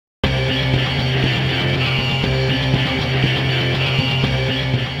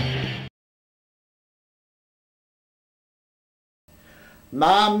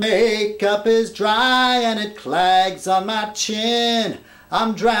My makeup is dry and it clags on my chin.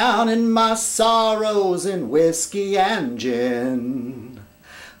 I'm drowning my sorrows in whiskey and gin.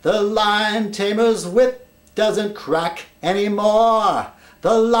 The lion tamer's whip doesn't crack anymore.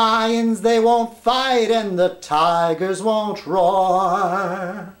 The lions, they won't fight and the tigers won't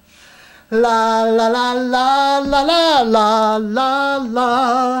roar. La la la la la la la la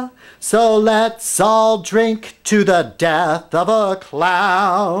la. So let's all drink to the death of a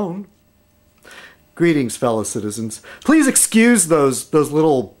clown. Greetings, fellow citizens. Please excuse those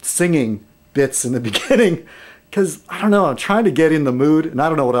little singing bits in the beginning, because, I don't know, I'm trying to get in the mood, and I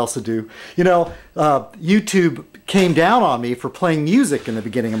don't know what else to do. You know, YouTube came down on me for playing music in the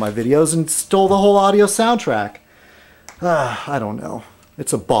beginning of my videos and stole the whole audio soundtrack. I don't know.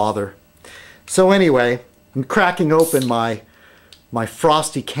 It's a bother. So anyway, I'm cracking open my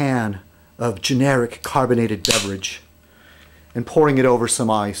frosty can of generic carbonated beverage and pouring it over some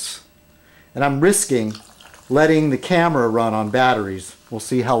ice. And I'm risking letting the camera run on batteries. We'll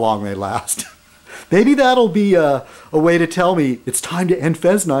see how long they last. Maybe that'll be a way to tell me it's time to end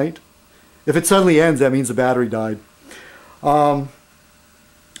Fez Night. If it suddenly ends, that means the battery died. So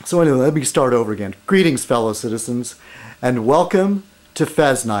anyway, let me start over again. Greetings, fellow citizens, and welcome to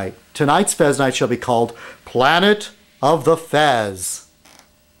Fez Night. Tonight's Fez Night shall be called Planet of the Fez.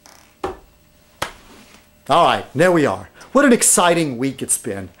 All right, there we are. What an exciting week it's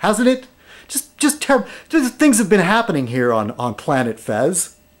been, hasn't it? Just terrible. Things have been happening here on Planet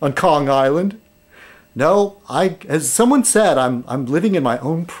Fez, on Kong Island. No, as someone said, I'm living in my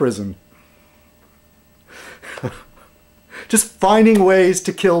own prison. Just finding ways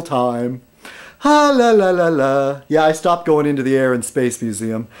to kill time. Ah, la la la la. Yeah, I stopped going into the Air and Space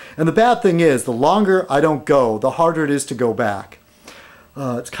Museum. And the bad thing is, the longer I don't go, the harder it is to go back.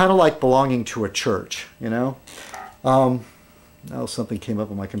 It's kind of like belonging to a church, you know? Oh, something came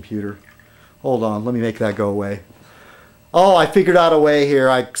up on my computer. Hold on, let me make that go away. Oh, I figured out a way here.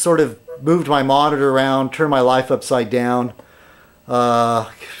 I sort of moved my monitor around, turned my life upside down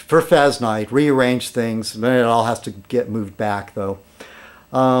for Fez Night, rearranged things. Then it all has to get moved back, though.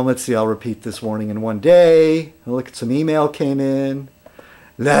 Let's see, I'll repeat this warning in one day. Look at some email came in.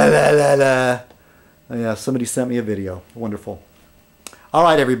 La la la la. Oh, yeah, somebody sent me a video. Wonderful. All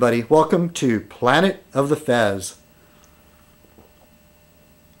right, everybody, welcome to Planet of the Fez.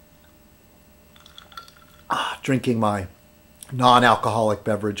 Drinking my non-alcoholic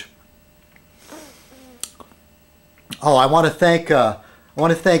beverage. Oh, I want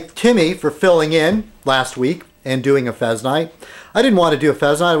to thank Timmy for filling in last week and doing a Fez Night. I didn't want to do a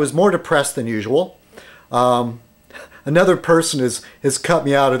Fez Night. I was more depressed than usual. Another person has cut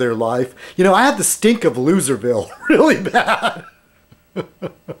me out of their life. You know, I had the stink of Loserville really bad.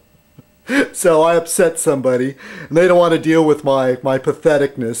 So I upset somebody, and they don't want to deal with my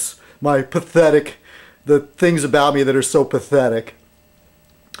patheticness, the things about me that are so pathetic.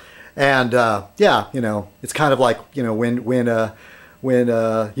 And yeah, you know, it's kind of like, you know, when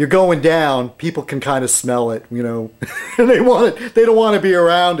you're going down, people can kind of smell it, you know, and they don't want to be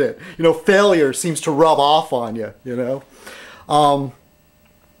around it. You know, failure seems to rub off on you, you know.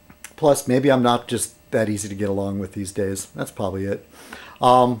 Plus, maybe I'm not just that easy to get along with these days. That's probably it.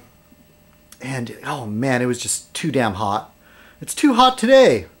 And oh man, it was just too damn hot. It's too hot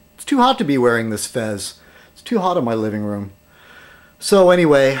today. It's too hot to be wearing this fez. It's too hot in my living room. So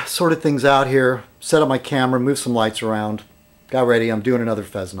anyway, sorted things out here, set up my camera, moved some lights around, got ready. I'm doing another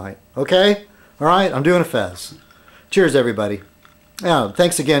Fez Night. Okay? All right, I'm doing a Fez. Cheers, everybody. Yeah,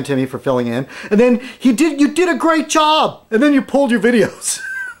 thanks again, Timmy, for filling in. And then you did a great job. And then you pulled your videos.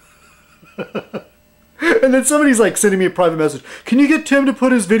 And then somebody's like sending me a private message. Can you get Tim to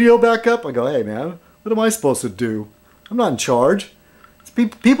put his video back up? I go, hey man, what am I supposed to do? I'm not in charge.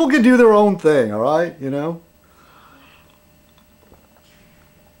 People can do their own thing, all right? You know?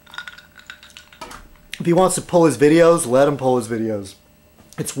 If he wants to pull his videos, let him pull his videos.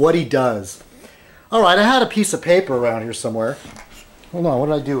 It's what he does. All right, I had a piece of paper around here somewhere. Hold on, what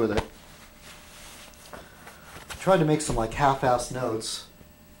did I do with it? I tried to make some like half-assed notes.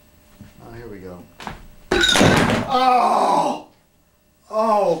 Oh, here we go. Oh!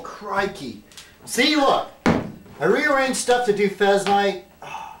 Oh, crikey. See, look. I rearranged stuff to do Fez Night.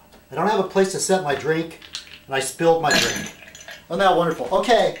 Oh, I don't have a place to set my drink, and I spilled my drink. Isn't that wonderful?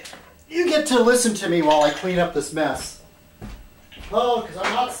 Okay, you get to listen to me while I clean up this mess. Oh, because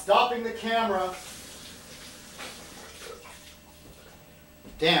I'm not stopping the camera.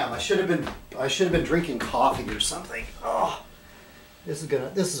 Damn, I should have been drinking coffee or something. Oh, this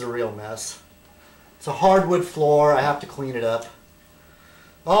is a real mess. It's a hardwood floor. I have to clean it up.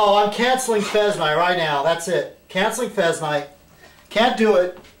 Oh, I'm canceling Fez Night right now. That's it. Canceling Fez Night. Can't do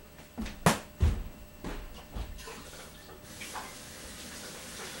it.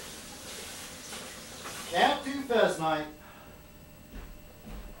 Can't do Fez Night.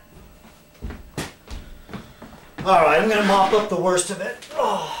 Alright, I'm going to mop up the worst of it.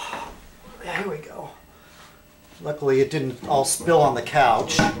 Oh, yeah, here we go. Luckily it didn't all spill on the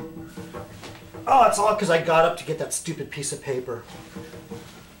couch. Oh, it's all because I got up to get that stupid piece of paper.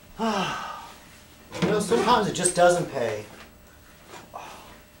 You know, sometimes it just doesn't pay.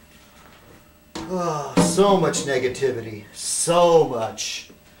 Oh, so much negativity. So much.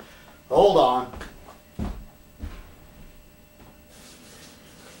 Hold on.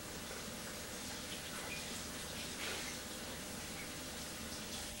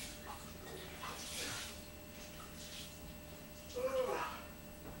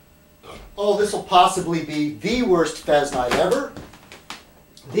 Oh, this will possibly be the worst Fez Night ever.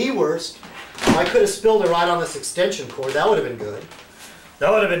 The worst. I could have spilled it right on this extension cord. That would have been good.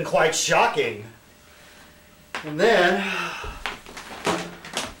 That would have been quite shocking. And then,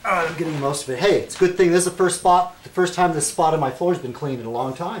 I'm getting most of it. Hey, it's a good thing this is the first time this spot on my floor has been cleaned in a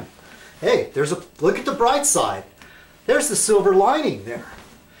long time. Hey, look at the bright side. There's the silver lining there.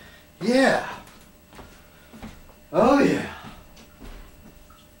 Yeah. Oh yeah.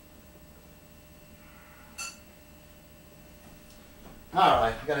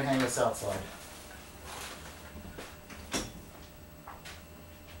 Alright, I gotta hang this outside.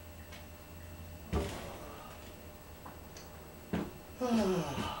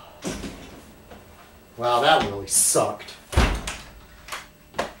 Wow, that really sucked.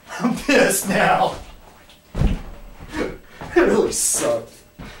 I'm pissed now. It really sucked.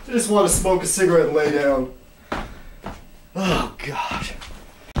 I just want to smoke a cigarette and lay down. Oh, God.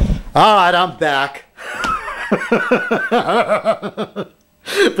 Alright, I'm back.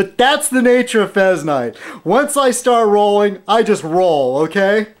 But that's the nature of Fez Night. Once I start rolling, I just roll,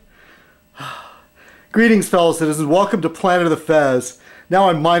 okay? Greetings, fellow citizens. Welcome to Planet of the Fez. Now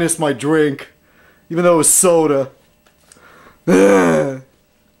I'm minus my drink, even though it was soda. Alright,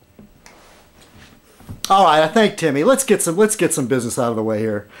 I thank Timmy. Let's get some business out of the way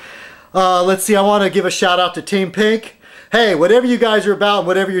here. Let's see, I want to give a shout out to Team Pink. Hey, whatever you guys are about,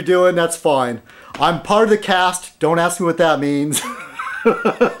 whatever you're doing, that's fine. I'm part of the cast. Don't ask me what that means.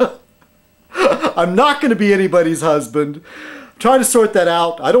 I'm not going to be anybody's husband. I'm trying to sort that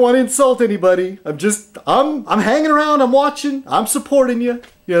out. I don't want to insult anybody. I'm hanging around. I'm watching. I'm supporting you,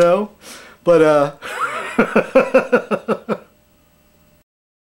 you know. But,